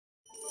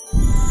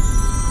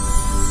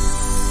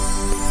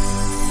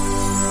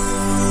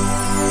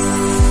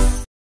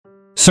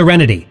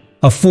Serenity,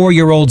 a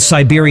 4-year-old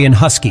Siberian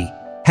Husky,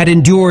 had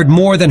endured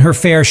more than her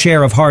fair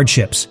share of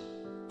hardships.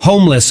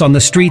 Homeless on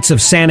the streets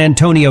of San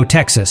Antonio,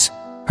 Texas,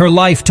 her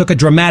life took a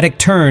dramatic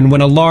turn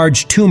when a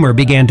large tumor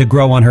began to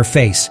grow on her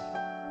face.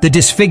 The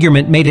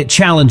disfigurement made it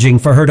challenging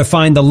for her to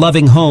find the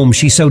loving home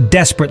she so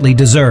desperately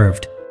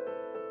deserved.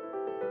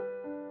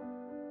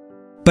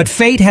 But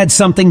fate had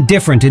something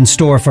different in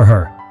store for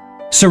her.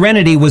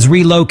 Serenity was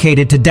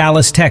relocated to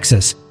Dallas,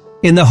 Texas,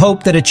 in the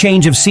hope that a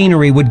change of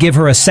scenery would give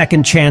her a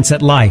second chance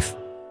at life.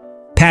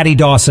 Patty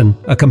Dawson,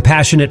 a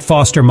compassionate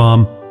foster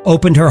mom,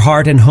 opened her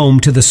heart and home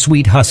to the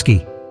sweet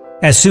husky.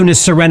 As soon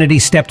as Serenity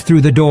stepped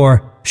through the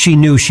door, she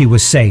knew she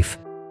was safe.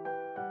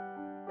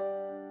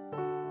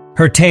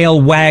 Her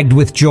tail wagged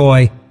with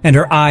joy, and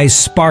her eyes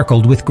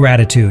sparkled with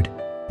gratitude.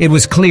 It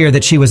was clear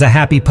that she was a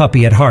happy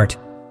puppy at heart.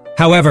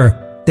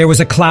 However, there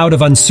was a cloud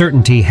of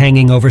uncertainty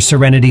hanging over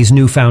Serenity's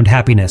newfound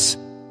happiness.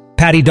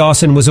 Patty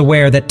Dawson was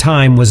aware that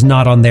time was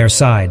not on their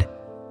side.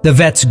 The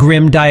vet's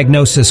grim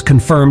diagnosis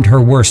confirmed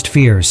her worst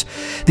fears.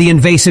 The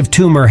invasive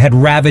tumor had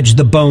ravaged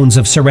the bones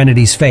of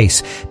Serenity's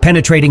face,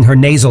 penetrating her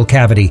nasal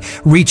cavity,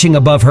 reaching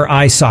above her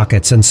eye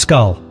sockets and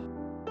skull.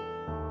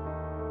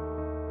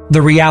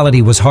 The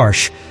reality was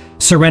harsh.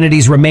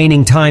 Serenity's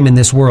remaining time in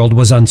this world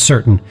was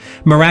uncertain.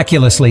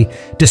 Miraculously,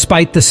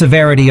 despite the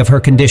severity of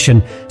her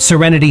condition,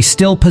 Serenity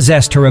still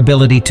possessed her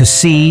ability to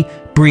see,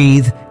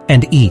 breathe,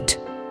 and eat.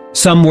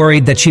 Some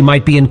worried that she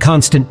might be in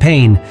constant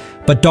pain,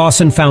 but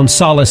Dawson found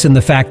solace in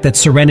the fact that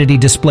Serenity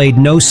displayed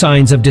no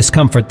signs of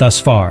discomfort thus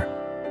far.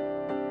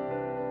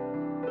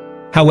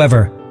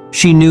 However,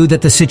 she knew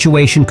that the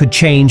situation could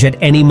change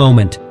at any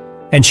moment,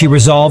 and she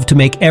resolved to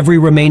make every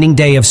remaining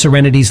day of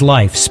Serenity's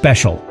life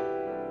special.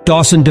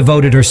 Dawson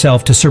devoted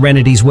herself to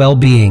Serenity's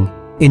well-being,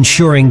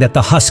 ensuring that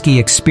the husky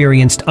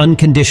experienced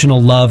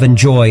unconditional love and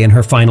joy in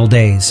her final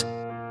days.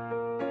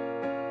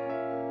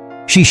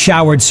 She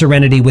showered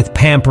Serenity with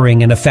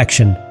pampering and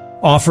affection,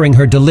 offering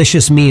her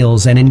delicious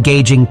meals and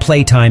engaging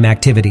playtime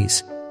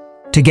activities.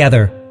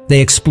 Together,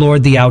 they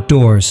explored the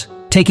outdoors,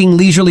 taking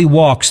leisurely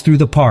walks through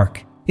the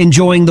park,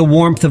 enjoying the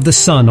warmth of the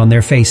sun on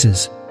their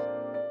faces.